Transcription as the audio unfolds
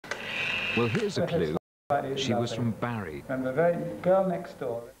Well, here's a clue. She was from Barry. And the very girl next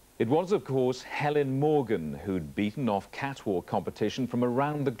door. It was, of course, Helen Morgan who'd beaten off catwalk competition from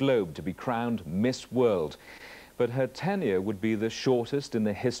around the globe to be crowned Miss World. But her tenure would be the shortest in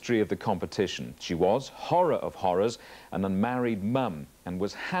the history of the competition. She was, horror of horrors, an unmarried mum and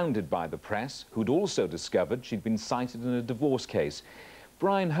was hounded by the press, who'd also discovered she'd been cited in a divorce case.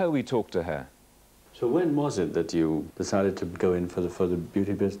 Brian Hoey talked to her. So when was it that you decided to go in for the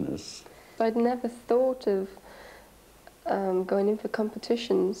beauty business? I'd never thought of going in for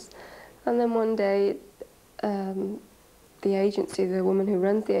competitions. And then one day, the agency, the woman who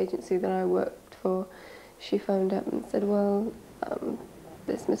runs the agency that I worked for, she phoned up and said, well,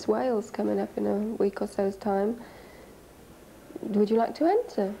 there's Miss Wales coming up in a week or so's time. Would you like to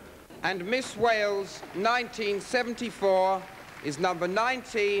enter? And Miss Wales 1974 is number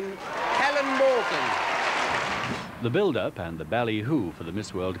 19, Helen Morgan. The build-up and the ballyhoo for the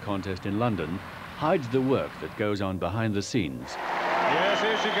Miss World contest in London hides the work that goes on behind the scenes. Yes,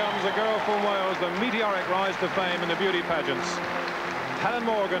 here she comes, the girl from Wales, the meteoric rise to fame in the beauty pageants. Helen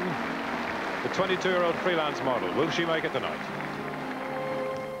Morgan, the 22-year-old freelance model. Will she make it tonight?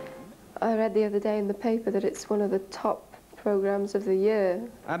 I read the other day in the paper that it's one of the top programmes of the year.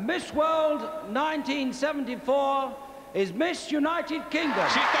 And Miss World 1974 is Miss United Kingdom.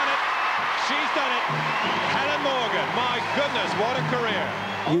 She's done it. She's done it. Helen Morgan, my goodness, what a career.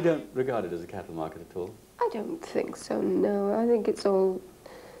 You don't regard it as a cattle market at all? I don't think so, no. I think it's all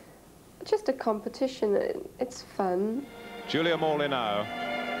just a competition. It's fun. Julia Morley now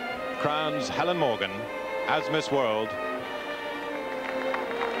crowns Helen Morgan as Miss World.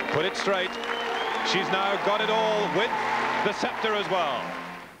 Put it straight. She's now got it all with the sceptre as well.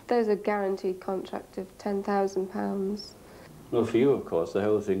 There's a guaranteed contract of £10,000. Well, for you, of course, the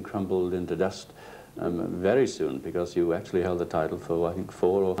whole thing crumbled into dust very soon, because you actually held the title for, I think,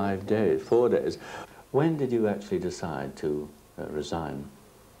 4 or 5 days, 4 days. When did you actually decide to resign?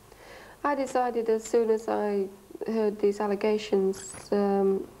 I decided as soon as I heard these allegations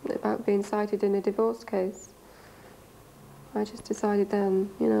about being cited in a divorce case. I just decided then,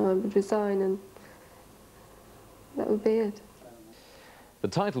 you know, I would resign and that would be it. The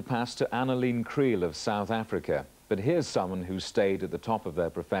title passed to Annalene Creel of South Africa. But here's someone who stayed at the top of their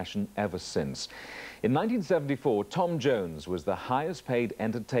profession ever since. In 1974, Tom Jones was the highest-paid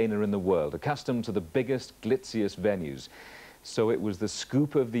entertainer in the world, accustomed to the biggest, glitziest venues. So it was the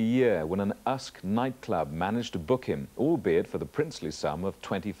scoop of the year when an Usk nightclub managed to book him, albeit for the princely sum of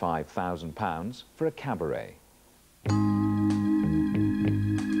 £25,000 for a cabaret.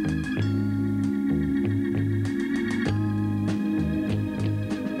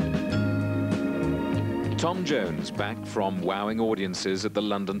 Tom Jones, back from wowing audiences at the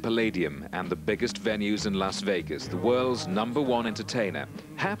London Palladium and the biggest venues in Las Vegas, the world's #1 entertainer.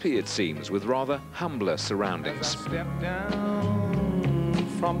 Happy, it seems, with rather humbler surroundings. Step down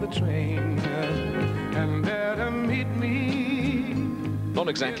from the train and there to meet me. Not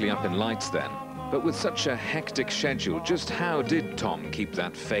exactly up in lights then, but with such a hectic schedule, just how did Tom keep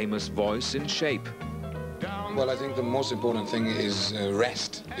that famous voice in shape? Well, I think the most important thing is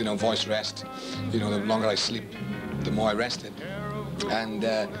rest, you know, voice rest. You know, the longer I sleep, the more I rested. And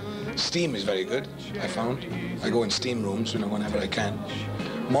steam is very good, I found. I go in steam rooms, you know, whenever I can.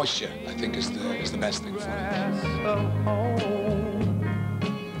 Moisture, I think, is the best thing for me.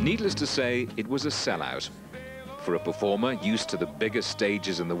 Needless to say, it was a sellout. For a performer used to the biggest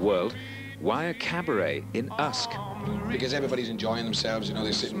stages in the world, why a cabaret in Usk? Because everybody's enjoying themselves, you know,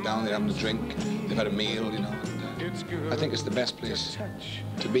 they're sitting down, they're having a drink, they've had a meal, you know. And I think it's the best place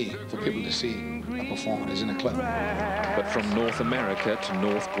to be for people to see a performer is in a club. But from North America to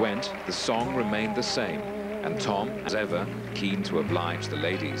North Gwent, the song remained the same. And Tom, as ever, keen to oblige the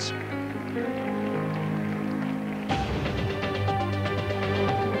ladies.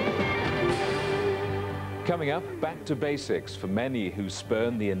 Coming up, back to basics for many who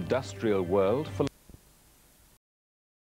spurn the industrial world for